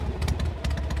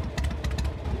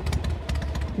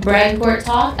Brad and Court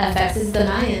Talk FX's The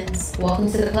Mayans.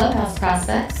 Welcome to the Clubhouse,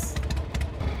 prospects.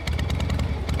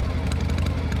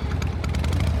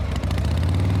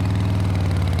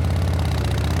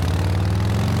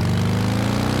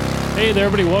 Hey there,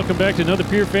 everybody. Welcome back to another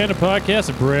Pure Fandom podcast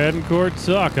of Brad and Court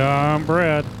Talk. I'm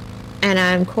Brad. And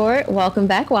I'm Court. Welcome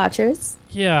back, watchers.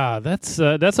 Yeah, that's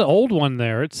an old one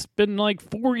there. It's been like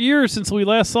 4 years since we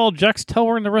last saw Jax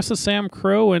Teller and the rest of Sam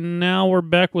Crow, and now we're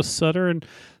back with Sutter and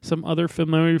some other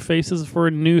familiar faces for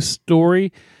a new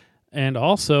story. And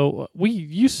also, we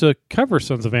used to cover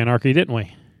Sons of Anarchy, didn't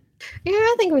we? Yeah,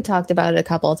 I think we talked about it a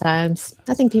couple of times.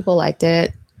 I think people liked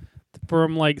it.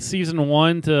 From like season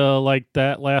 1 to like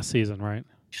that last season, right?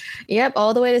 Yep,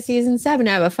 all the way to season 7.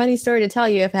 I have a funny story to tell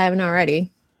you if I haven't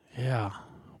already. Yeah.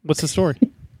 What's the story?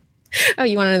 Oh,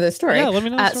 you want to know the story? Yeah, let me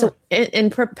know the story. So in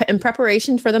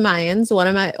preparation for the Mayans, one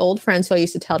of my old friends who I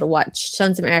used to tell to watch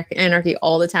Sons of Anarchy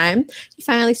all the time, he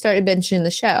finally started binging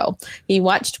the show. He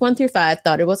watched 1 through 5,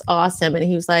 thought it was awesome, and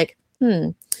he was like,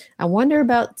 I wonder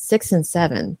about 6 and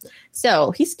 7.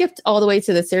 So he skipped all the way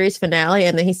to the series finale,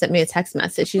 and then he sent me a text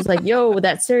message. He's like, yo,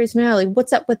 that series finale,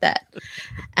 what's up with that?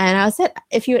 And I said,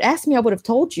 if you had asked me, I would have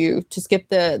told you to skip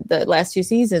the last 2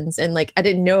 seasons. And like, I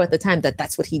didn't know at the time that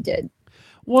that's what he did.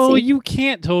 Well, you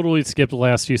can't totally skip the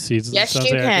last few seasons. Yes, you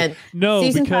can. No,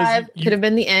 season because 5 could have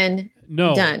been the end.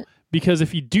 No, done. Because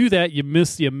if you do that, you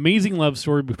miss the amazing love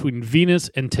story between Venus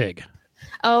and Tig.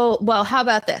 Oh, well, how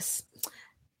about this?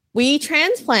 We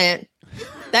transplant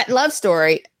that love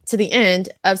story to the end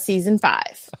of season 5.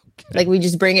 Okay. Like, we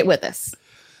just bring it with us.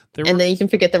 Then you can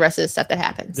forget the rest of the stuff that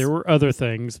happens. There were other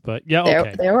things, but yeah,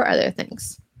 okay. There were other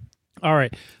things. All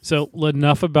right. So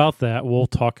enough about that. We'll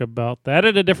talk about that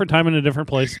at a different time in a different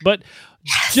place. But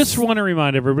just want to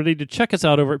remind everybody to check us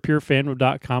out over at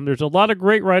purefandom.com. There's a lot of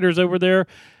great writers over there.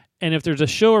 And if there's a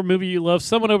show or movie you love,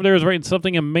 someone over there is writing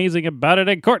something amazing about it.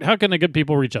 And Court, how can the good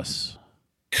people reach us?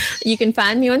 You can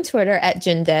find me on Twitter at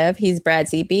JinDev. He's Brad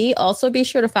ZB. Also, be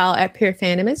sure to follow at Pure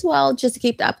Fandom as well, just to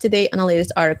keep up to date on the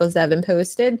latest articles that have been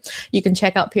posted. You can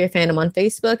check out Pure Fandom on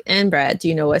Facebook. And Brad, do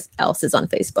you know what else is on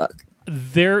Facebook?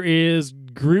 There is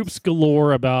groups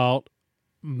galore about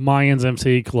Mayans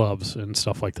MC clubs and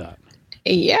stuff like that.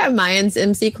 Yeah, Mayans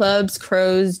MC clubs,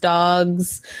 crows,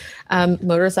 dogs,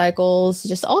 motorcycles,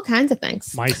 just all kinds of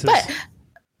things. Mice.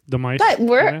 The mice. But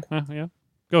we're... Yeah.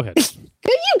 Go ahead.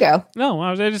 There you go. No,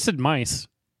 I just said mice.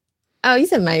 Oh, you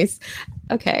said mice.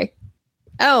 Okay.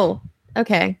 Oh,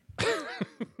 okay.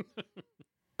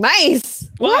 Mice.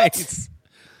 What?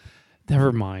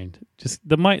 Never mind. Just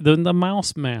the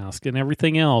mouse mask and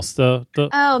everything else.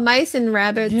 Mice and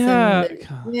rabbits. Yeah.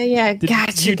 Yeah.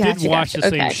 You did watch the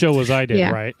same show as I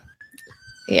did, right?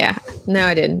 Yeah. No,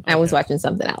 I didn't. I was watching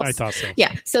something else. I thought so.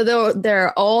 Yeah. So there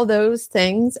are all those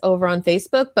things over on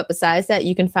Facebook. But besides that,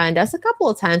 you can find us a couple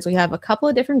of times. We have a couple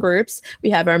of different groups. We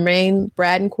have our main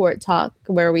Brad and Court Talk,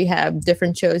 where we have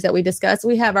different shows that we discuss.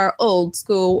 We have our old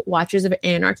school Watchers of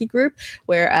Anarchy group,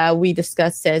 where we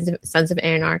discuss Sons of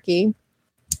Anarchy.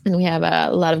 And we have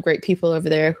a lot of great people over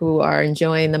there who are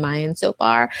enjoying the Mayans so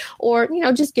far, or,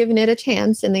 just giving it a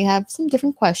chance. And they have some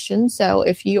different questions. So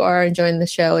if you are enjoying the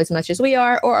show as much as we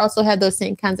are, or also have those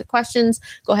same kinds of questions,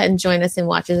 go ahead and join us in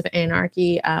Watchers of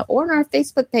Anarchy or on our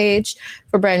Facebook page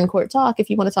for Brad and Court Talk if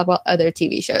you want to talk about other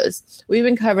TV shows. We've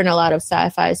been covering a lot of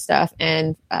sci-fi stuff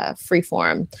and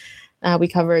freeform. We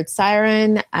covered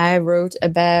Siren. I wrote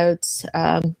about,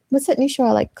 what's that new show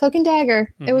I like? Cloak and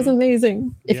Dagger. Mm-hmm. It was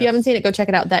amazing. If you haven't seen it, go check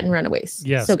it out. That and Runaways.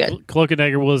 Yes. So good. Cloak and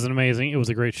Dagger was amazing. It was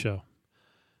a great show.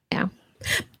 Yeah.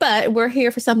 But we're here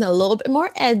for something a little bit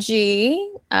more edgy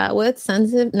with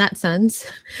with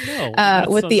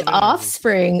the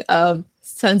offspring of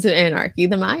Sons of Anarchy,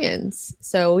 the Mayans.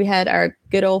 So we had our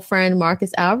good old friend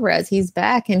Marcus Alvarez. He's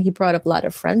back, and he brought up a lot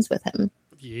of friends with him.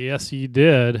 Yes, he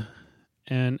did.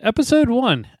 And episode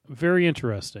 1, very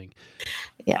interesting.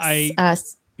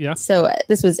 Yes. So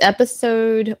this was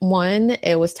episode 1.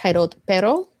 It was titled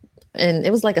Pero, and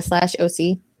it was like a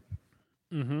 /OC.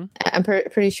 Mm-hmm. I'm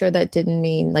pretty sure that didn't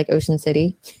mean like Ocean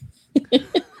City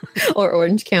or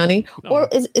Orange County. No. Or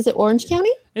is it Orange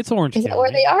County? It's Orange County. Is that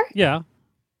where they are? Yeah.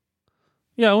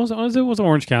 Yeah, it was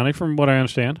Orange County from what I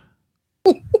understand.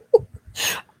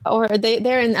 Or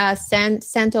they're in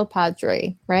Santo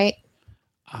Padre, right?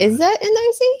 Is that in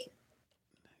OC?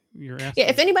 You're asking. Yeah,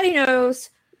 if anybody knows,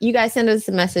 you guys send us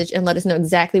a message and let us know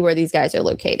exactly where these guys are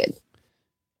located.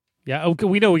 Yeah, okay,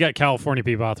 we know we got California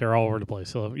people out there all over the place,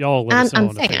 so y'all let us know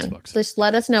on the Facebooks. Just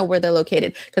let us know where they're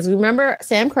located. Because remember,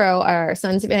 Sam Crow, our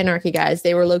Sons of Anarchy guys,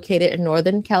 they were located in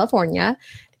Northern California.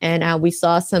 And we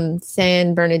saw some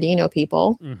San Bernardino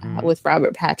people with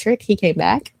Robert Patrick. He came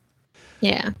back.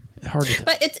 Yeah. Hard to tell.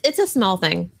 But it's a small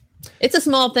thing. It's a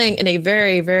small thing in a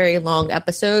very, very long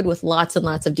episode with lots and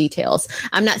lots of details.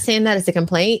 I'm not saying that as a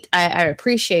complaint. I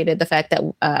appreciated the fact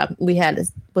that we had,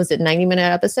 was it 90-minute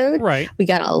episode? Right. We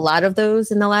got a lot of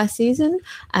those in the last season.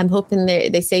 I'm hoping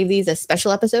they save these as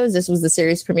special episodes. This was the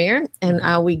series premiere,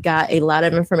 and we got a lot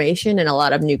of information and a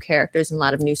lot of new characters and a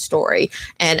lot of new story.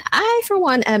 And I, for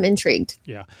one, am intrigued.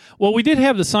 Yeah. Well, we did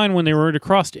have the sign when they were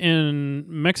across in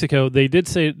Mexico. They did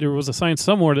say there was a sign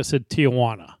somewhere that said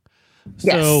Tijuana.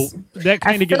 Yes. So that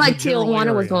kind of gives like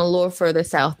Tijuana was going a little further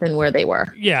south than where they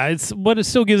were. Yeah, but it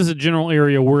still gives us a general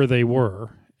area where they were.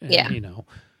 And, yeah. You know,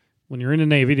 when you're in the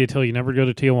Navy, they tell you never go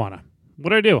to Tijuana.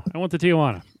 What'd I do? I went to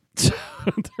Tijuana.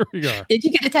 There we go. Did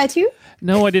you get a tattoo?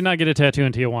 No, I did not get a tattoo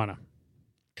in Tijuana.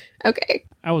 Okay.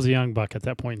 I was a young buck at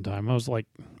that point in time. I was like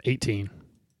 18.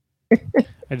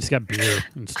 I just got beer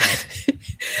and stuff.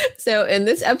 So in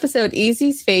this episode,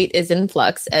 Easy's fate is in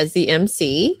flux as the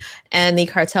MC, and the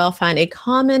cartel find a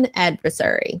common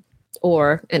adversary,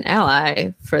 or an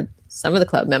ally for some of the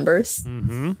club members.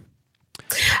 Mm-hmm.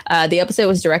 The episode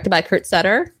was directed by Kurt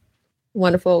Sutter.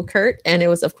 Wonderful Kurt. And it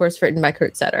was, of course, written by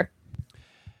Kurt Sutter.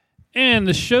 And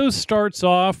the show starts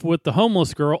off with the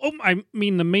homeless girl,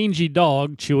 the mangy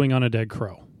dog, chewing on a dead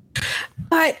crow.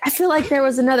 But I feel like there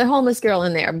was another homeless girl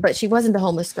in there, but she wasn't the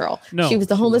homeless girl. No, she was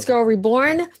the homeless girl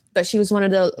reborn, but she was one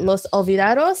of the Los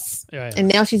Olvidados, and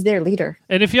now she's their leader.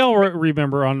 And if y'all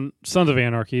remember on Sons of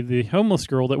Anarchy, the homeless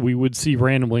girl that we would see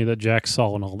randomly that Jack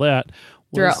saw and all that.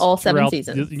 Throughout all 7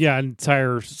 seasons.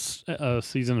 Entire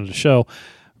season of the show.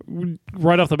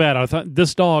 Right off the bat, I thought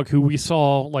this dog, who we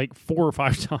saw like 4 or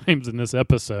 5 times in this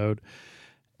episode,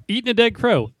 eating a dead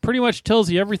crow, pretty much tells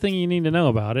you everything you need to know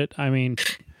about it. I mean,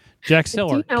 Jack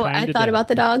Stillard. Do you know what I thought about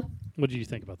the dog? What did you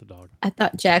think about the dog? I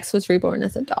thought Jax was reborn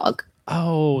as a dog.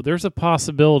 Oh, there's a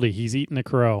possibility he's eating a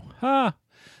crow.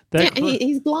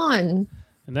 He's blonde.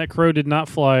 And that crow did not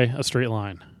fly a straight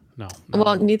line. No.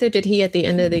 Well, neither did he at the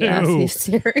end of the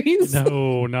series.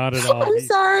 No, not at all. I'm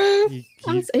sorry.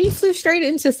 He flew straight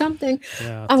into something.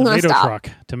 Yeah, I'm going to stop.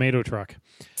 Tomato truck.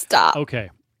 Stop. Okay.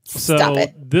 So Stop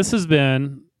it. This has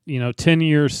been, 10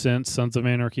 years since Sons of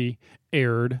Anarchy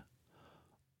aired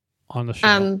on the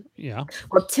show. Yeah.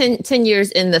 Well, 10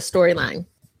 years in the storyline,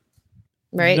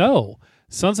 right? No.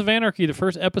 Sons of Anarchy, the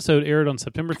first episode aired on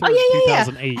September 3rd,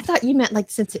 2008. I thought you meant like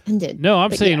since it ended. No,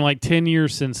 I'm saying like 10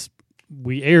 years since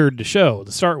we aired the show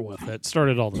to start with. That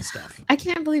started all this stuff. I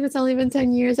can't believe it's only been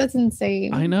 10 years. That's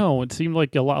insane. I know. It seemed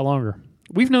like a lot longer.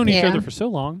 We've known each other for so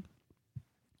long.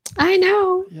 I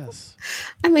know. Yes.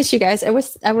 I miss you guys. I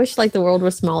wish like the world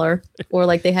was smaller, or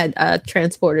like they had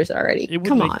transporters already.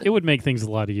 It would make things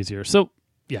a lot easier. So,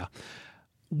 yeah.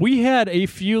 We had a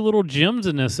few little gems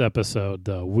in this episode,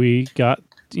 though. We got,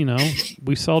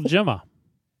 we saw Gemma.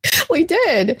 We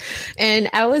did. And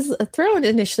I was thrilled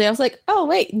initially. I was like, oh,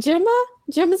 wait, Gemma?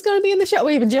 Gemma's going to be in the show.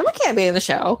 Wait, but Gemma can't be in the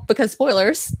show because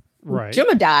spoilers. Right.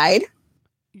 Gemma died.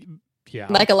 Yeah.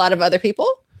 Like a lot of other people.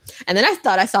 And then I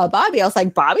thought I saw Bobby. I was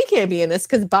like, Bobby can't be in this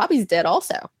because Bobby's dead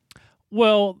also.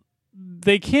 Well,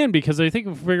 they can, because I think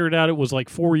we figured out it was like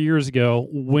 4 years ago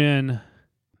when...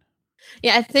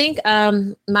 Yeah, I think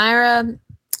Myra,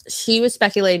 she was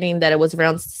speculating that it was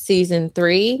around season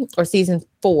 3 or season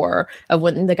 4 of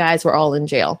when the guys were all in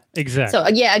jail. Exactly. So,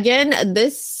 yeah, again,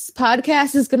 this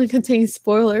podcast is going to contain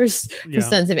spoilers for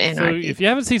Sons of Anarchy. So if you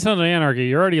haven't seen Sons of Anarchy,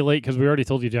 you're already late because we already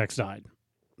told you Jax died.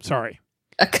 Sorry.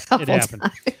 A couple it happened.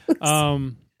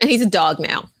 Times. And he's a dog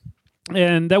now.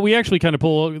 And that we actually kind of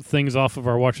pull things off of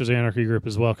our Watchers Anarchy group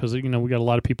as well, because we got a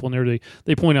lot of people in there.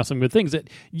 They point out some good things. That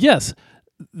yes,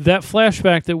 that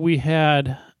flashback that we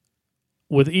had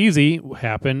with Easy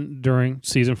happened during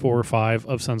season 4 or 5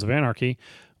 of Sons of Anarchy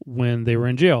when they were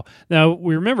in jail. Now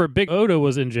we remember Big Odo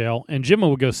was in jail, and Gemma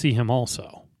would go see him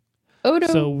also. Odo.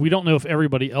 So we don't know if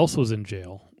everybody else was in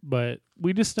jail, but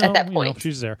we just know, at that point.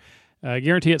 She's there. I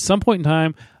guarantee at some point in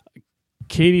time,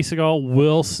 Katie Seagal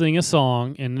will sing a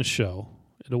song in the show.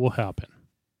 It will happen.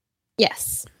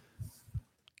 Yes.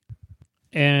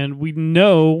 And we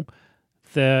know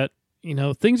that,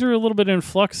 things are a little bit in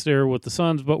flux there with the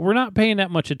Sons, but we're not paying that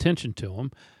much attention to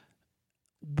them.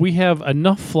 We have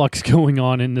enough flux going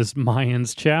on in this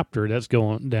Mayans chapter that's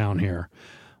going down here.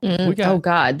 Oh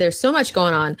God, there's so much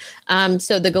going on.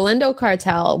 So the Galindo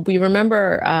cartel, we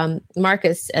remember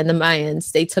Marcus and the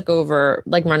Mayans, they took over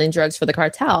like running drugs for the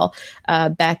cartel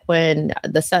back when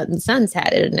the Sons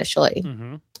had it initially.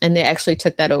 Mm-hmm. And they actually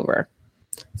took that over.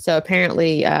 So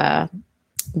apparently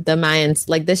the Mayans,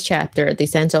 like this chapter, they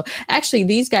sent. So actually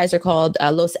these guys are called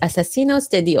Los Asesinos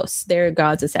de Dios. They're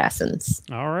God's assassins.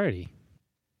 Alrighty.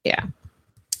 Yeah.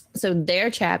 So their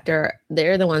chapter,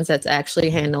 they're the ones that's actually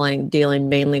dealing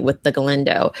mainly with the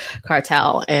Galindo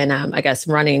cartel and I guess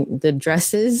running the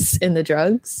dresses and the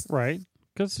drugs. Right.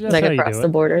 Because that's like how you across do the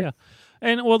it. border. Yeah.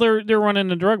 And well, they're running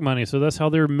the drug money, so that's how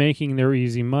they're making their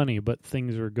easy money. But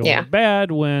things are going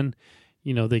bad when,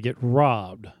 they get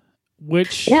robbed.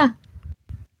 Which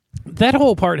that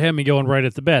whole part had me going right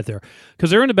at the bat there, because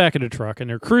they're in the back of the truck and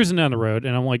they're cruising down the road,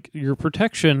 and I'm like, your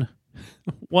protection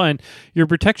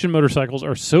motorcycles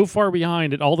are so far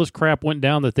behind, and all this crap went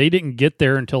down that they didn't get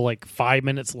there until like 5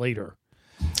 minutes later.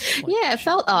 It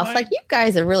felt off. Like, you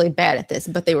guys are really bad at this,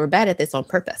 but they were bad at this on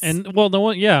purpose. And well,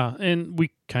 and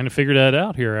we kind of figured that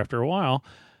out here after a while.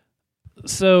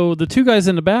 So the two guys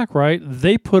in the back, right,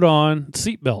 they put on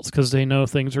seatbelts because they know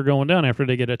things are going down after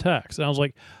they get attacked. And I was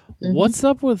like, what's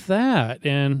up with that?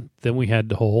 And then we had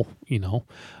the whole,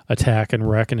 attack and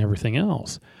wreck and everything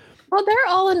else. Well, they're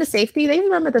all into safety. They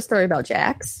remember the story about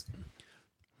Jax.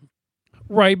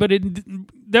 Right, but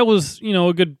that was,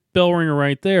 a good bell ringer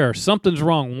right there. Something's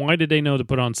wrong. Why did they know to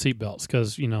put on seatbelts?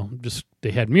 Because, just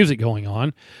they had music going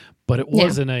on, but it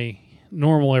wasn't a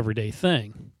normal everyday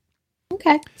thing.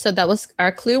 Okay, so that was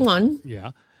our clue 1.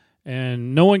 Yeah,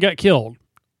 and no one got killed.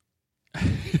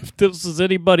 If this was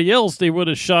anybody else, they would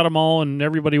have shot them all and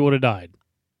everybody would have died.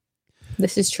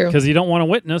 This is true. Because you don't want to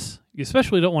witness. You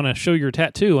especially don't want to show your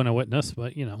tattoo on a witness,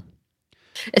 but,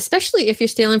 Especially if you're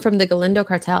stealing from the Galindo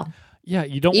cartel. Yeah,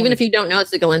 you don't. Even if you don't know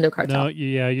it's the Galindo cartel. No,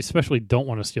 yeah, you especially don't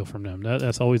want to steal from them.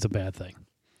 That's always a bad thing.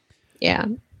 Yeah.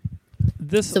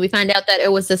 So we find out that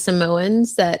it was the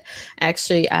Samoans that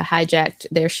actually hijacked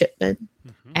their shipment,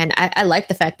 and I like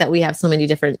the fact that we have so many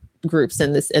different groups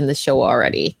in this show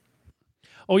already.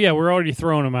 Oh yeah, we're already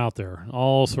throwing them out there,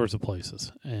 all sorts of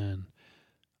places, and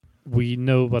we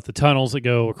know about the tunnels that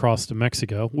go across to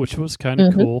Mexico, which was kind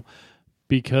of cool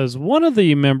because one of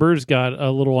the members got a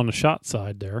little on the shot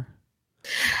side there.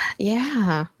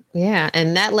 Yeah,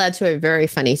 and that led to a very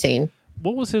funny scene.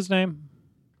 What was his name?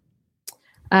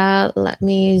 Let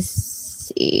me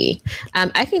see.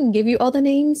 I can give you all the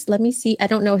names. Let me see. I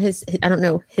don't know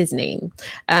his name.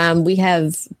 We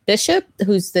have Bishop,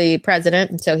 who's the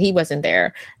president, so he wasn't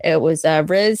there. It was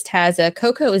Riz, Taza.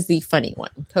 Coco is the funny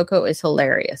one. Coco is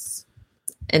hilarious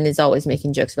and is always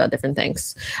making jokes about different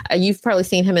things. You've probably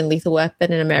seen him in Lethal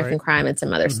Weapon and American Crime and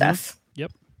some other stuff.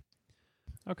 Yep.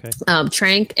 Okay.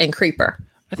 Trank and Creeper.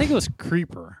 I think it was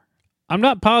Creeper. I'm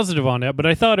not positive on that, but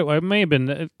I thought it may have been.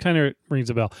 It kind of rings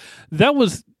a bell. That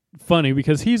was funny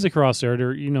because he's across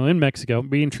there, in Mexico,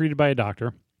 being treated by a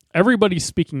doctor. Everybody's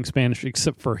speaking Spanish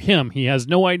except for him. He has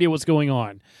no idea what's going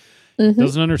on.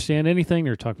 Doesn't understand anything.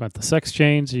 They're talking about the sex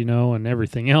change, and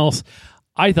everything else.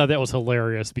 I thought that was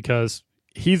hilarious because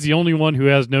he's the only one who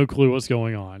has no clue what's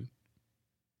going on.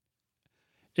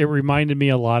 It reminded me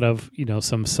a lot of,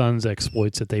 some Sons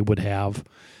exploits that they would have.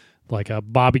 Like a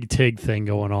Bobby Tig thing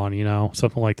going on,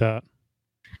 something like that.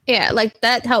 Yeah, like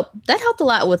that helped a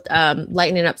lot with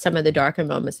lightening up some of the darker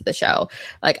moments of the show.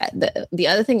 Like the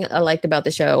other thing I liked about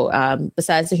the show,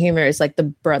 besides the humor, is like the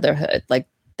brotherhood. Like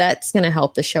that's going to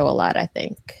help the show a lot, I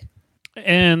think.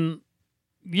 And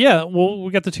yeah, well,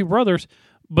 we got the two brothers,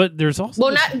 but there's also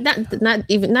not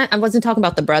even. I wasn't talking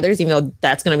about the brothers, even though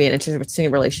that's going to be an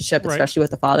interesting relationship, especially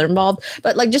with the father involved.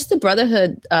 But like just the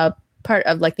brotherhood part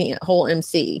of like the whole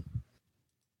MC.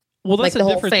 Well, that's like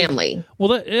the whole family. Thing.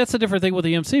 Well, that's a different thing with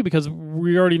the MC because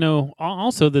we already know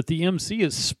also that the MC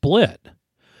is split.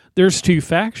 There's two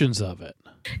factions of it.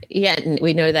 Yeah, and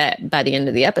we know that by the end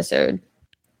of the episode.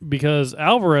 Because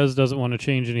Alvarez doesn't want to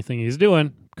change anything he's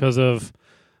doing because of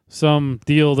some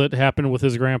deal that happened with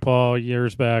his grandpa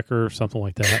years back or something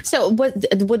like that. So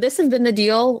would this have been the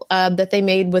deal that they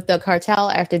made with the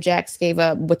cartel after Jax gave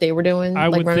up what they were doing,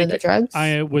 like running the drugs?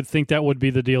 I would think that would be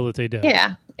the deal that they did.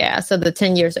 Yeah. So the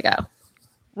 10 years ago.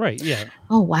 Right, yeah.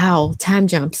 Oh, wow. Time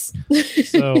jumps.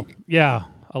 So, yeah,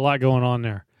 a lot going on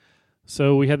there.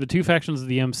 So we have the two factions of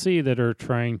the MC that are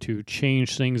trying to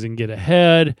change things and get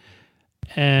ahead.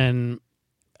 And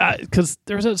because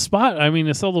there's a spot,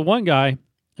 I saw the one guy,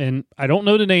 and I don't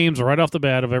know the names right off the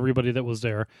bat of everybody that was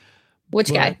there.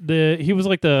 Which guy? He was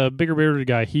like the bigger bearded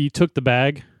guy. He took the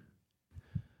bag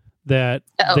that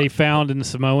they found in the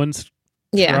Samoans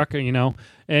truck,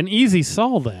 and Easy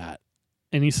saw that.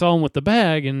 And he saw him with the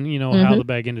bag and, how the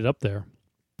bag ended up there.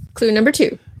 Clue number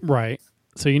 2. Right.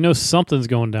 So something's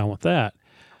going down with that.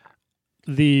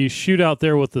 The shootout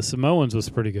there with the Samoans was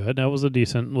pretty good. That was a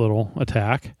decent little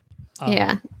attack.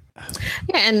 Yeah,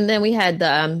 and then we had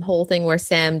the whole thing where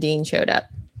Sam Dean showed up.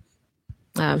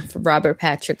 for Robert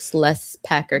Patrick's Les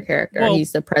Packer character. Well,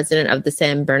 He's the president of the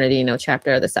San Bernardino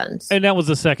chapter of the Suns. And that was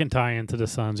the second tie-in to the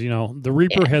Suns. The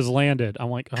Reaper has landed. I'm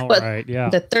like, all right, yeah.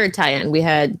 The third tie-in, we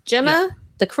had Gemma,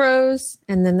 the Crows,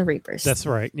 and then the Reapers. That's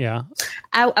right, yeah.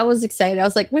 I was excited. I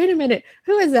was like, wait a minute,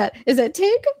 who is that? Is that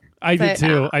Tig? I did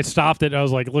too. I stopped it. I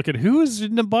was like, look at who is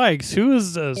in the bikes. Who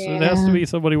is this? Yeah. It has to be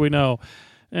somebody we know.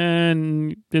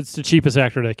 And it's the cheapest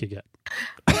actor they could get.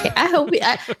 Okay, I hope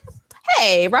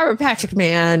hey, Robert Patrick,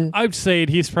 man. I'd say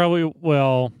he's probably,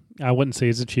 well, I wouldn't say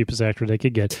he's the cheapest actor they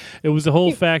could get. It was the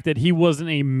whole fact that he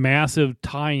wasn't a massive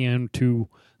tie-in to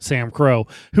Sam Crow,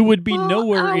 who would be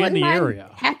nowhere in the area.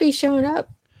 Happy showing up.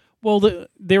 Well,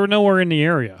 they were nowhere in the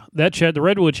area. The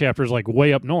Redwood chapter is like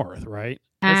way up north, right?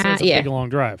 That's a big, long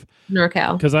drive.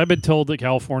 NorCal. Because I've been told that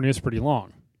California is pretty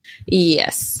long.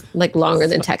 Yes, like longer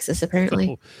than Texas, apparently.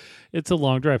 So it's a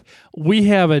long drive. We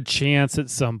have a chance at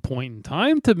some point in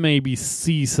time to maybe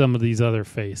see some of these other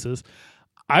faces.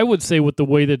 I would say with the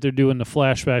way that they're doing the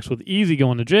flashbacks with Easy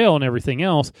going to jail and everything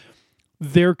else,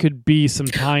 there could be some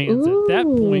tie-ins at that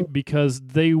point because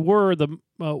they were the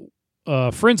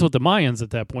friends with the Mayans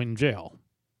at that point in jail.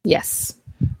 Yes.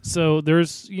 So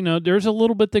there's a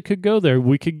little bit that could go there.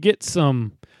 We could get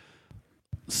something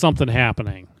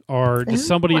happening. Or just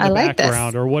somebody in the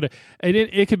background, or what?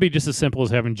 It could be just as simple as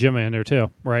having Gemma in there too,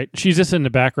 right? She's just in the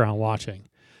background watching,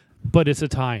 but it's a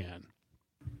tie-in,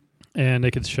 and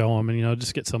they could show them, and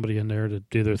just get somebody in there to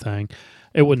do their thing.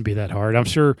 It wouldn't be that hard. I'm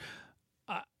sure.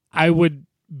 I would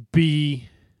be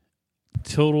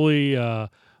totally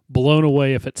blown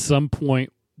away if at some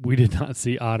point we did not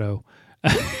see Otto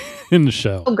in the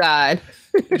show. Oh God.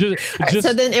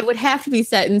 So then it would have to be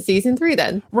set in season 3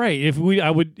 then. Right. If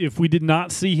we did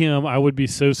not see him, I would be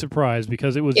so surprised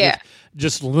because it was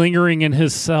just lingering in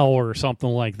his cell or something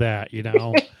like that,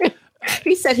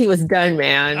 He said he was done,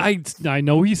 man. I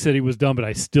know he said he was done, but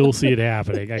I still see it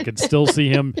happening. I could still see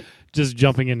him just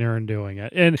jumping in there and doing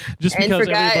it. And just because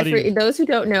for those who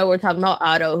don't know, we're talking about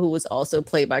Otto, who was also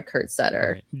played by Kurt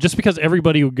Sutter. Right. Just because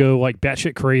everybody would go like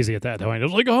batshit crazy at that time. It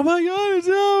was like, oh my God,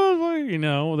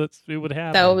 it would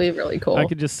happen. That would be really cool. I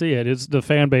could just see it. The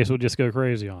fan base would just go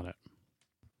crazy on it.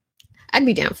 I'd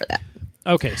be down for that.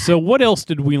 Okay, so what else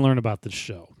did we learn about this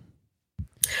show?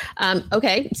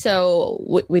 Okay, so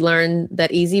we learned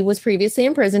that Easy was previously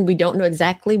in prison. We don't know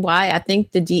exactly why. I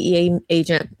think the DEA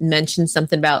agent mentioned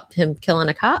something about him killing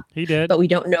a cop. He did. But we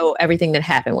don't know everything that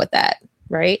happened with that,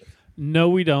 right? No,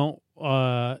 we don't.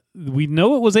 We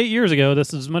know it was 8 years ago.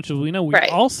 That's as much as we know. We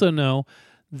also know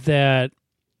that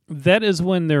is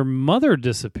when their mother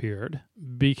disappeared,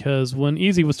 because when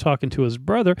Easy was talking to his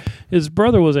brother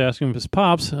was asking him his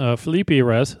pops, Felipe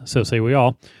Perez, so say we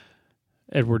all,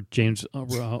 Edward James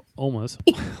Olmos.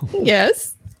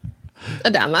 Yes.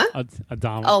 Adama.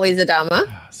 Adama. Always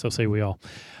Adama. So say we all.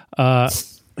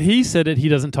 He said that he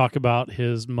doesn't talk about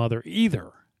his mother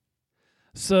either.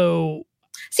 So...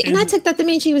 See, and I took that to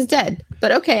mean she was dead.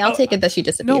 But okay, I'll take it that she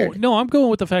disappeared. No, I'm going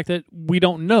with the fact that we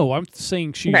don't know. I'm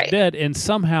saying she's dead, and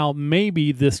somehow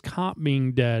maybe this cop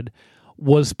being dead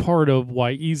was part of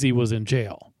why Easy was in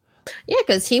jail. Yeah,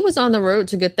 because he was on the road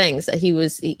to good things. He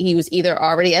was either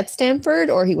already at Stanford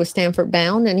or he was Stanford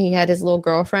bound, and he had his little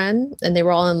girlfriend, and they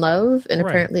were all in love and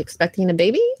apparently expecting a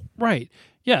baby. Right.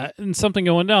 Yeah, and something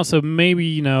going down. So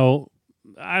maybe,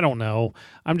 I don't know.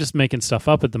 I'm just making stuff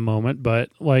up at the moment, but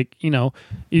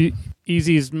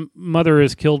Easy's mother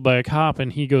is killed by a cop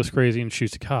and he goes crazy and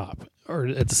shoots a cop, or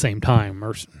at the same time,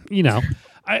 or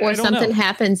or something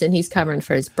happens and he's covering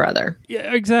for his brother.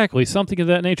 Yeah, exactly. Something of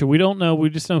that nature. We don't know. We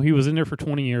just know he was in there for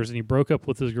 20 years and he broke up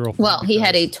with his girlfriend. Well, he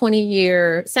had a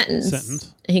 20-year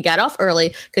sentence. He got off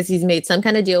early because he's made some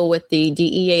kind of deal with the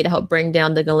DEA to help bring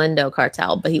down the Galindo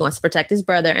cartel, but he wants to protect his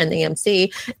brother and the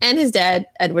MC, and his dad,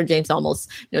 Edward James, almost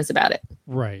knows about it.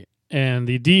 Right. And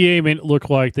the DEA made it look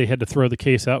like they had to throw the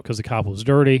case out because the cop was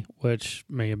dirty, which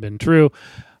may have been true.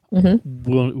 Mm-hmm.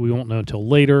 We won't know until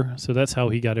later. So that's how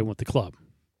he got in with the club.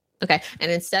 Okay,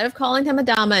 and instead of calling him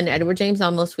Adama and Edward James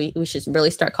Olmos, we should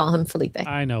really start calling him Felipe.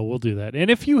 I know, we'll do that.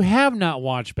 And if you have not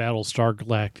watched Battlestar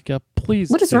Galactica, please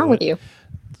What is wrong with you?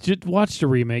 Just watch the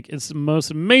remake. It's the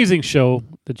most amazing show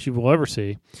that you will ever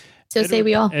see. So say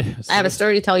we all. I have a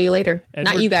story to tell you later.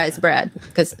 Not you guys, Brad,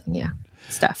 because,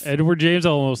 stuff. Edward James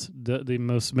Olmos, the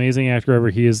most amazing actor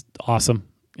ever. He is awesome.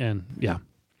 And, yeah.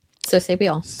 So say we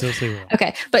all.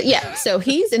 Okay. But yeah, so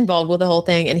he's involved with the whole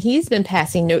thing, and he's been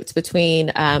passing notes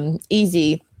between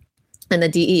Easy and the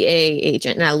DEA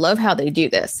agent. And I love how they do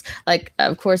this. Like,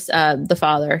 of course, the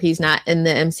father, he's not in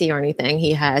the MC or anything.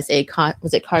 He has a,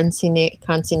 consigliere?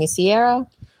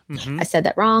 Mm-hmm. I said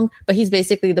that wrong, but he's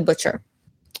basically the butcher.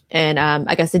 And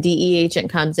I guess the DE agent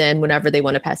comes in whenever they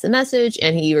want to pass a message,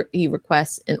 and he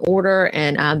requests an order,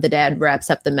 and the dad wraps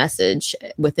up the message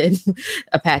within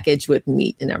a package with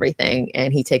meat and everything,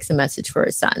 and he takes a message for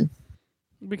his son.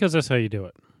 Because that's how you do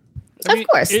it. Of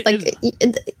course,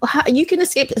 you can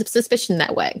escape suspicion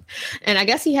that way. And I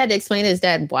guess he had to explain to his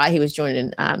dad why he was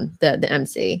joining the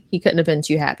MC. He couldn't have been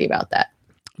too happy about that.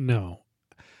 No.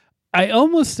 I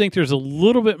almost think there's a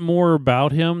little bit more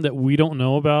about him that we don't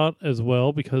know about as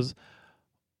well, because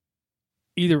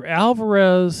either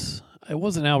it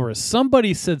wasn't Alvarez,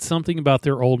 somebody said something about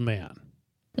their old man,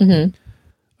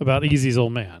 about Easy's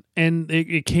old man, and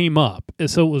it came up, and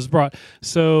so it was brought.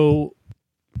 So,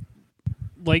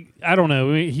 like, I don't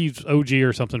know, he's OG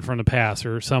or something from the past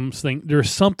or something.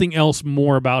 There's something else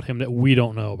more about him that we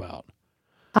don't know about.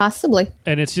 Possibly.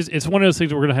 And it's one of those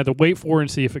things we're going to have to wait for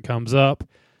and see if it comes up.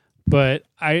 But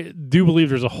I do believe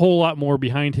there's a whole lot more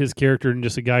behind his character than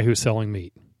just a guy who's selling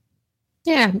meat.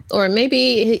 Yeah, or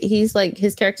maybe he's like,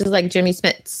 his character's like Jimmy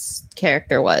Smith's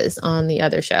character was on the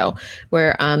other show,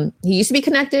 where he used to be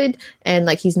connected and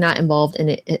like he's not involved in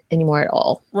it anymore at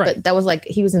all. Right. But that was like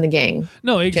he was in the gang.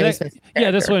 No, exactly. Yeah,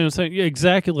 that's what I'm saying. Yeah,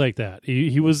 exactly like that.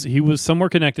 He was somewhere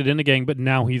connected in the gang, but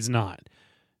now he's not.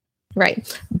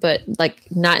 Right, but like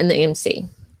not in the MC.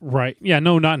 Right. Yeah,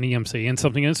 no, not in the MC. And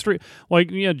something in the street. Like,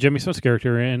 Jimmy Smith's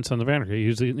character in Sons of Anarchy.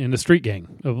 He's in the street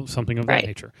gang of something of that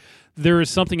nature. There is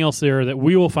something else there that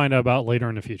we will find out about later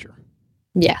in the future.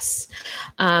 Yes.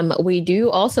 We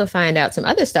do also find out some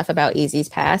other stuff about Easy's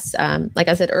past. Like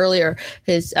I said earlier,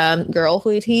 his girl who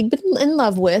he'd been in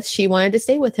love with, she wanted to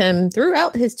stay with him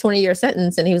throughout his 20-year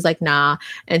sentence. And he was like, nah.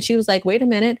 And she was like, wait a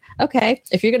minute. Okay,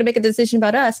 if you're going to make a decision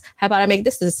about us, how about I make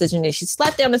this decision? And she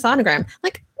slapped down the sonogram.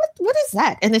 Like, what is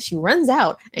that? And then she runs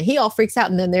out and he all freaks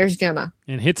out. And then there's Gemma.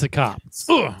 And hits a cop.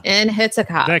 And hits a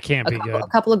cop. That can't be good. A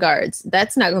couple of guards.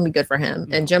 That's not going to be good for him.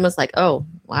 And Gemma's like, oh,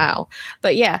 wow.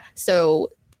 But yeah, so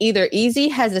either Easy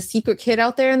has a secret kid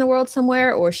out there in the world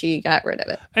somewhere, or she got rid of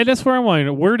it. And that's where I'm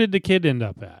wondering, where did the kid end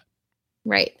up at?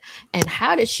 Right. And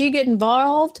how did she get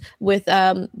involved with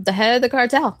the head of the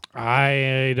cartel?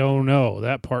 I don't know.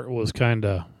 That part was kind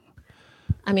of...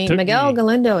 I mean, Miguel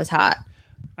Galindo is hot.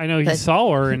 I know he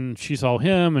saw her and she saw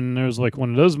him, and there was like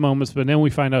one of those moments, but then we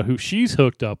find out who she's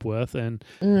hooked up with, and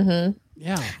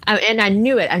yeah. And I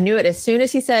knew it. As soon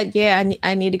as he said, yeah,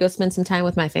 I need to go spend some time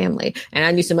with my family. And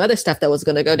I knew some other stuff that was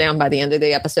going to go down by the end of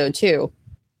the episode too,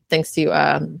 thanks to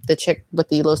the chick with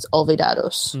the Los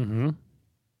Olvidados.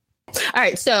 All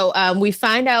right. So we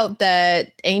find out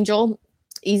that Angel,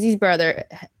 Easy's brother,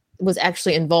 was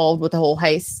actually involved with the whole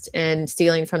heist and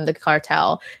stealing from the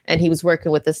cartel, and he was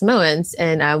working with the Samoans,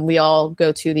 and we all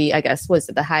go to the, I guess, was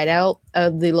it the hideout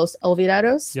of the Los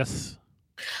Olvidados? Yes.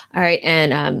 All right,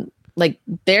 and like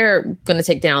they're going to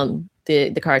take down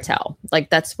the cartel,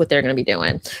 like that's what they're going to be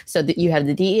doing. So that you have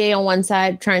the DEA on one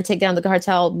side trying to take down the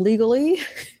cartel legally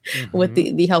with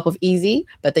the help of Easy,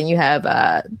 but then you have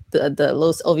the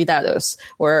Los Olvidados,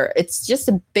 where it's just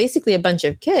basically a bunch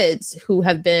of kids who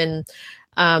have been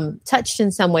touched in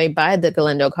some way by the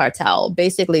Galindo cartel.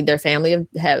 Basically, their family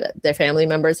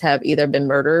members have either been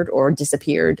murdered or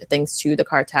disappeared thanks to the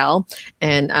cartel.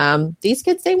 And these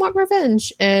kids, they want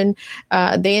revenge, and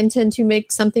they intend to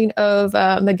make something of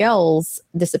Miguel's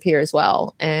disappear as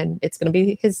well. And it's going to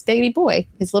be his baby boy,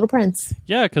 his little prince.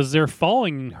 Yeah, because they're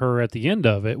following her at the end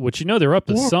of it, which they're up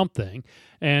to something.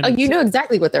 And you know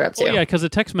exactly what they're up to. Well, yeah, because the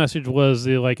text message was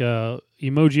like a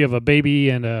emoji of a baby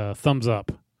and a thumbs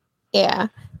up. Yeah.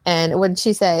 And what did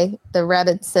she say? The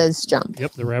rabbit says jump.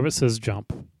 Yep, the rabbit says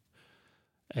jump.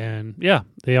 And yeah,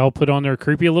 they all put on their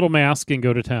creepy little mask and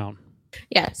go to town.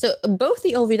 Yeah, so both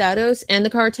the Olvidados and the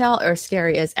cartel are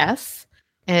scary as F.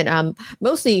 And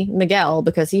mostly Miguel,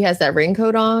 because he has that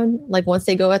raincoat on. Like once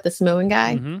they go at the Samoan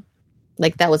guy,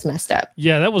 like that was messed up.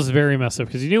 Yeah, that was very messed up,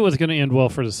 because you knew it was going to end well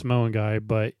for the Samoan guy,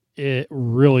 but it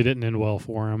really didn't end well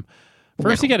for him.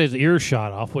 First, he got his ear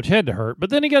shot off, which had to hurt. But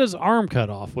then he got his arm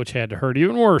cut off, which had to hurt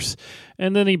even worse.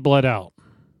 And then he bled out.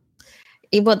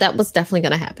 Well, that was definitely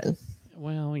going to happen.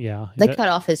 Well, yeah. They cut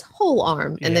off his whole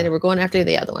arm, and then they were going after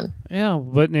the other one. Yeah,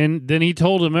 but then he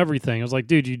told him everything. I was like,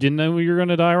 dude, you didn't know you were going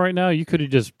to die right now? You could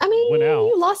have just went out.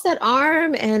 You lost that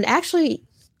arm, and actually,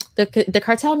 the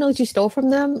cartel knows you stole from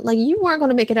them. Like, you weren't going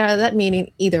to make it out of that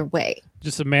meeting either way.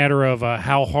 Just a matter of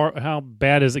how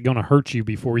bad is it going to hurt you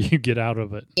before you get out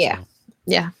of it. Yeah. So.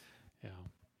 Yeah.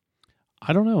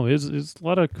 I don't know. It's a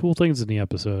lot of cool things in the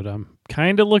episode. I'm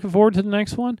kind of looking forward to the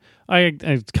next one. I'm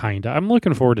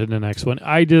looking forward to the next one.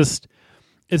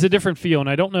 It's a different feel, and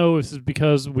I don't know if this is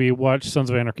because we watched Sons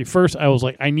of Anarchy first. I was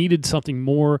like, I needed something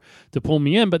more to pull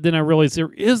me in, but then I realized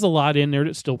there is a lot in there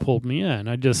that still pulled me in.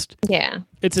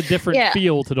 It's a different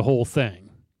feel to the whole thing.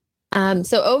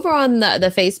 So over on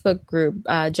the Facebook group,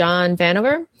 John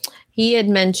Vanover, he had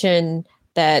mentioned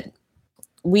that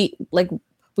we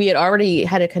had already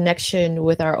had a connection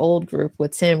with our old group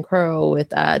with Sam Crow,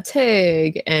 with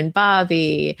Tig and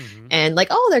Bobby, and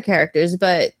like all their characters.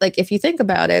 But like if you think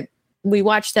about it, we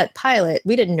watched that pilot.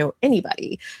 We didn't know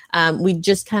anybody. We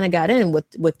just kind of got in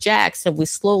with Jax, and we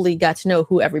slowly got to know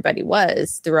who everybody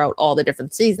was throughout all the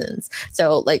different seasons.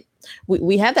 So like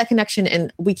we have that connection,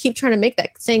 and we keep trying to make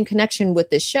that same connection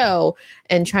with this show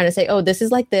and trying to say, oh, this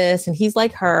is like this, and he's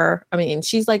like her. I mean,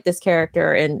 she's like this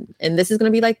character, and this is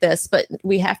going to be like this. But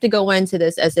we have to go into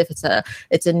this as if it's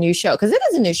a new show, because it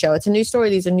is a new show. It's a new story.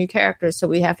 These are new characters, so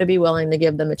we have to be willing to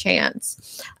give them a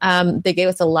chance. They gave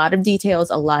us a lot of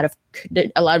details, a lot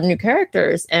of new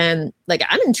characters, and like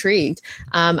I'm intrigued.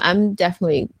 I'm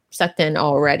definitely sucked in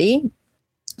already,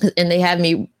 and they have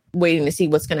me waiting to see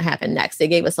what's going to happen next. They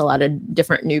gave us a lot of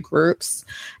different new groups,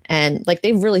 and like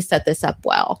they've really set this up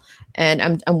well, and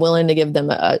I'm willing to give them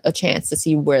a chance to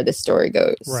see where this story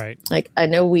goes. Right. Like I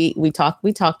know we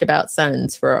talked about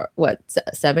Sons for what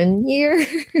 7 years,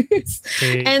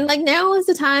 and like now is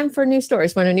the time for new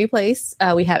stories. We're in a new place.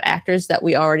 We have actors that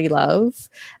we already love,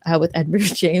 with Edward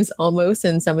James Olmos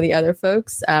and some of the other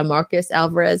folks. Marcus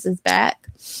Alvarez is back.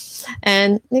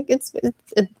 And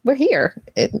we're here.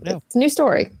 It's a new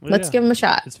story. Let's give them a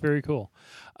shot. It's very cool.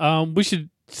 We should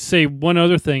say one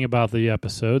other thing about the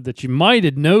episode that you might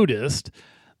have noticed.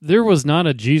 There was not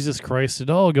a Jesus Christ at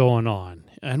all going on.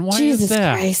 And why is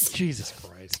that? Jesus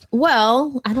Christ.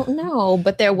 Well, I don't know,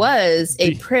 but there was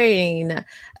a praying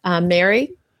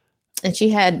Mary, and she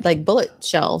had like bullet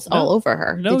shells all over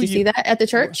her. Did you see that at the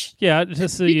church? Yeah. Did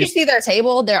you see their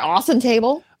table, their awesome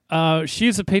table?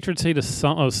 She's a patron saint of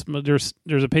some. There's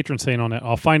a patron saint on it.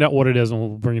 I'll find out what it is, and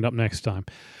we'll bring it up next time.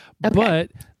 Okay.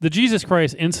 But the Jesus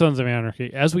Christ in Sons of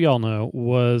Anarchy, as we all know,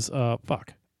 was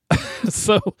fuck.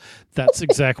 So that's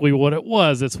exactly what it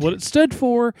was. It's what it stood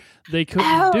for. They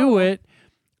couldn't do it.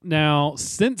 Now,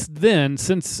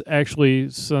 since actually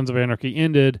Sons of Anarchy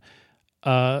ended,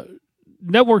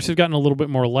 networks have gotten a little bit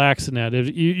more lax in that.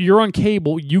 If you're on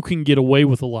cable, you can get away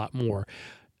with a lot more.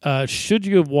 Should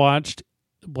you have watched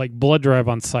like Blood Drive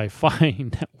on Sci-Fi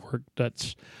Network,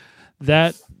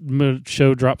 that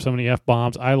show dropped so many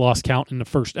F-bombs, I lost count in the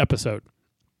first episode.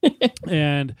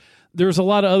 And there's a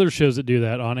lot of other shows that do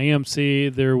that. On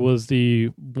AMC, there was the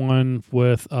one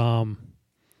with,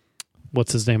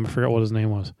 what's his name? I forgot what his name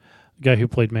was. The guy who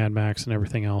played Mad Max and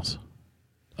everything else.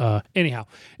 Anyhow,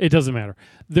 it doesn't matter.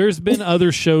 There's been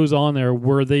other shows on there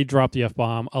where they drop the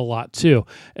F-bomb a lot too.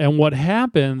 And what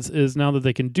happens is now that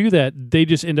they can do that, they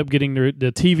just end up getting the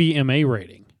TVMA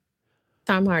rating.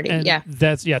 Tom Hardy, and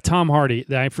Tom Hardy.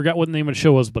 I forgot what the name of the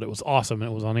show was, but it was awesome, and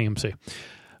it was on AMC.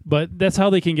 But that's how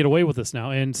they can get away with this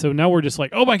now. And so now we're just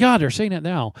like, oh my God, they're saying that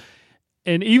now.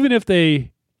 And even if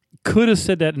they could have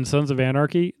said that in Sons of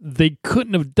Anarchy, they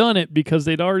couldn't have done it because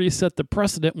they'd already set the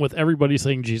precedent with everybody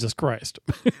saying Jesus Christ.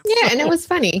 Yeah, and it was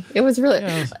funny. It was really,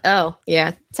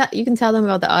 you can tell them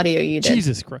about the audio you did.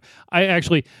 Jesus Christ. I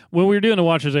actually, when we were doing the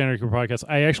Watchers Anarchy podcast,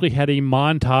 I actually had a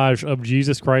montage of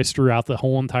Jesus Christ throughout the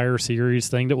whole entire series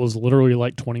thing that was literally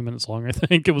like 20 minutes long, I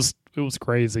think. It was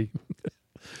crazy.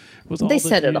 They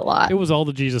said it a lot. It was all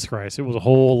the Jesus Christ. It was a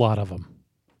whole lot of them.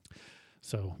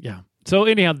 So, yeah. So,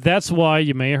 anyhow, that's why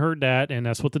you may have heard that, and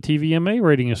that's what the TVMA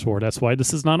rating is for. That's why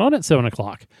this is not on at 7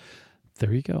 o'clock.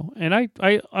 There you go. And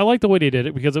I like the way they did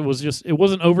it because it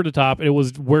wasn't over the top. It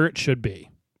was where it should be.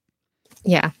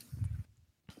 Yeah.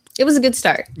 It was a good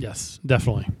start. Yes,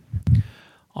 definitely.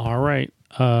 All right.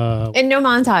 And no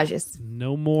montages.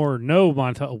 No more. No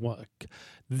montage.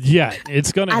 Yeah,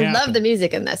 it's going to happen. I love the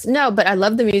music in this. No, but I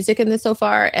love the music in this so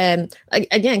far. And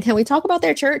again, can we talk about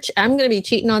their church? I'm going to be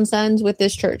cheating on Sons with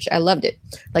this church. I loved it.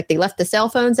 Like they left the cell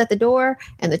phones at the door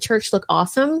and the church looked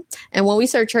awesome. And when we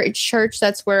say church,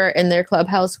 that's where in their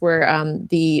clubhouse where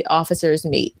the officers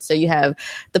meet. So you have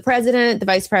the president, the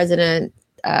vice president.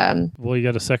 Well, you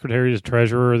got a secretary, the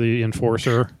treasurer, the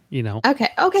enforcer,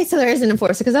 Okay. So there is an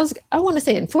enforcer because I want to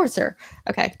say enforcer.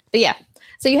 Okay. But yeah.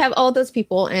 So you have all those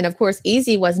people, and of course,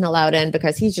 Easy wasn't allowed in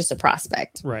because he's just a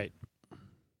prospect. Right.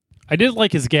 I did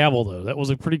like his gavel, though. That was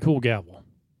a pretty cool gavel.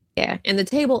 Yeah, and the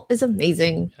table is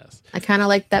amazing. Yes. I kind of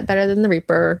like that better than the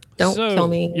Reaper. Don't kill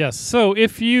me. Yes. So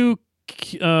if you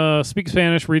speak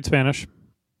Spanish, read Spanish,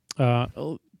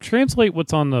 translate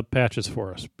what's on the patches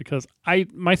for us, because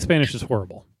my Spanish is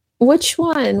horrible. Which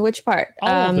one? Which part? All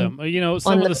of them.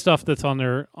 Some of the stuff that's on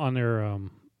their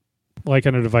like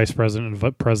under the vice president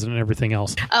and president and everything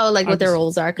else. Oh, like what their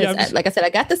roles are. Because, like I said, I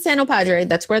got the Sano Padre.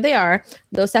 That's where they are.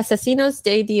 Los Asesinos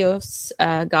de Dios,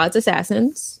 God's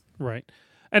assassins. Right.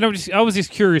 And I was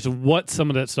just curious what some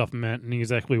of that stuff meant and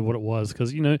exactly what it was.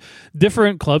 Because,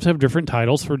 different clubs have different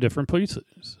titles for different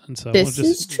places. And so this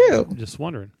is true. Just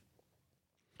wondering.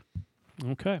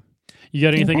 Okay. You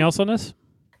got anything else on this?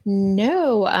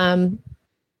 No.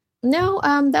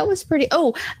 That was pretty.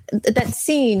 Oh, that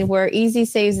scene where Easy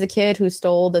saves the kid who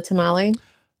stole the tamale.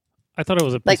 I thought it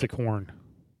was a piece of corn.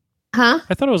 Huh?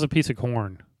 I thought it was a piece of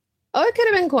corn. Oh, it could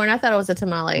have been corn. I thought it was a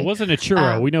tamale. It wasn't a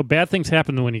churro. We know bad things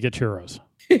happen when you get churros.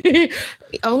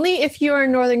 Only if you're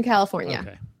in Northern California.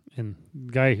 Okay. And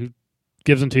the guy who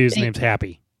gives them to you, his name's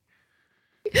Happy.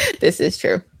 This is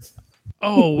true.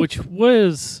 Oh, which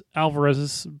was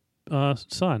Alvarez's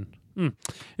son.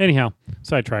 Anyhow,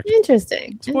 sidetracked.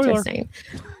 Interesting. Spoiler. Interesting.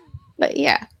 But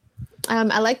yeah.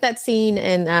 I like that scene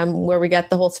and where we got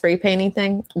the whole spray painting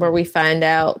thing, where we find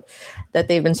out that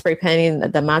they've been spray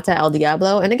painting the Mata El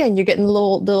Diablo. And again, you're getting the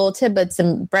little tidbits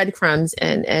and breadcrumbs,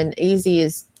 and Easy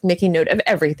is making note of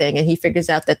everything. And he figures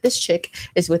out that this chick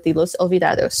is with the Los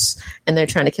Olvidados, and they're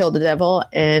trying to kill the devil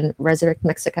and resurrect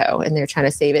Mexico, and they're trying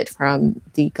to save it from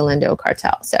the Galindo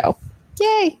cartel. So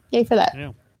yay for that.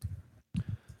 Yeah.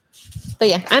 But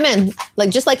yeah, I'm in.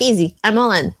 Just like Easy, I'm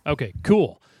all in. Okay,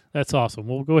 cool. That's awesome.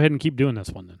 We'll go ahead and keep doing this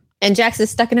one then. And Jax is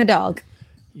stuck in a dog.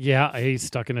 Yeah, he's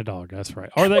stuck in a dog. That's right.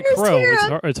 Or that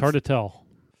crow. It's hard to tell.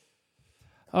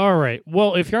 All right.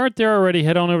 Well, if you aren't there already,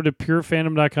 head on over to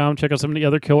purefandom.com. Check out some of the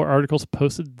other killer articles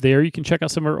posted there. You can check out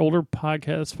some of our older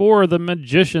podcasts for The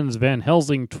Magicians, Van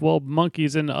Helsing, 12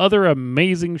 Monkeys, and other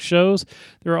amazing shows.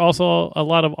 There are also a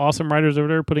lot of awesome writers over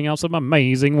there putting out some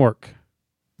amazing work.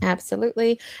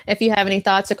 Absolutely. If you have any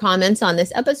thoughts or comments on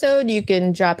this episode, you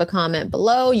can drop a comment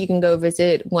below. You can go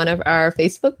visit one of our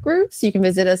Facebook groups. You can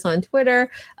visit us on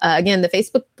Twitter. Again, the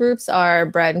Facebook groups are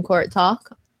Brad and Court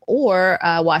Talk or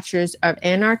Watchers of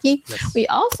Anarchy. Yes. We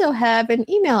also have an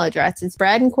email address. It's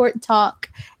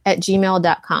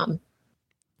bradandcourttalk@gmail.com.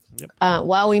 Yep.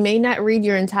 While we may not read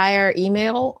your entire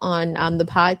email on the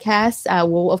podcast,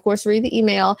 we'll, of course, read the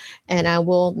email, and I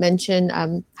will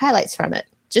mention highlights from it.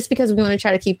 Just because we want to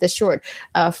try to keep this short.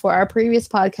 For our previous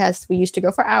podcast, we used to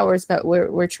go for hours, but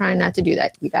we're trying not to do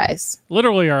that, you guys.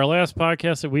 Literally, our last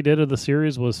podcast that we did of the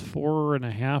series was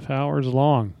 4.5 hours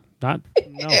long.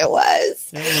 It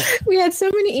was. We had so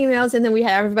many emails, and then we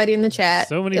had everybody in the chat.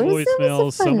 So many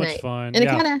voicemails, so much fun. And it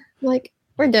kind of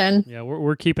we're done. Yeah,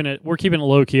 we're keeping it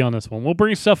low key on this one. We'll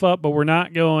bring stuff up, but we're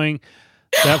not going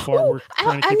that far.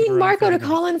 I need Marco to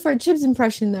call in for a Chibs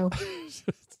impression, though.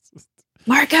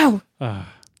 Marco.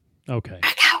 Okay.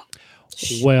 Marco.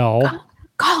 Well,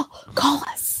 call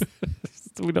us.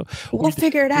 We'll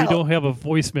figure it out. We don't have a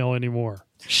voicemail anymore.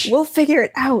 We'll figure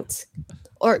it out.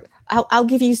 Or I'll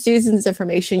give you Susan's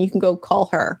information. You can go call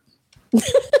her.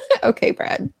 Okay,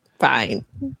 Brad. Fine.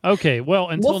 Okay. Well,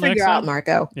 until we'll next figure time. Out,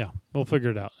 Marco. Yeah, we'll figure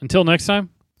it out. Until next time.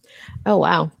 Oh,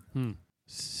 wow.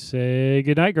 Say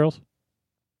goodnight, girls.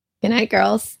 Good night,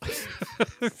 girls.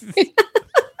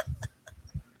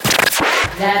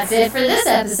 That's it for this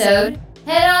episode.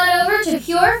 Head on over to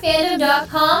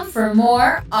purefandom.com for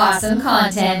more awesome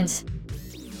content.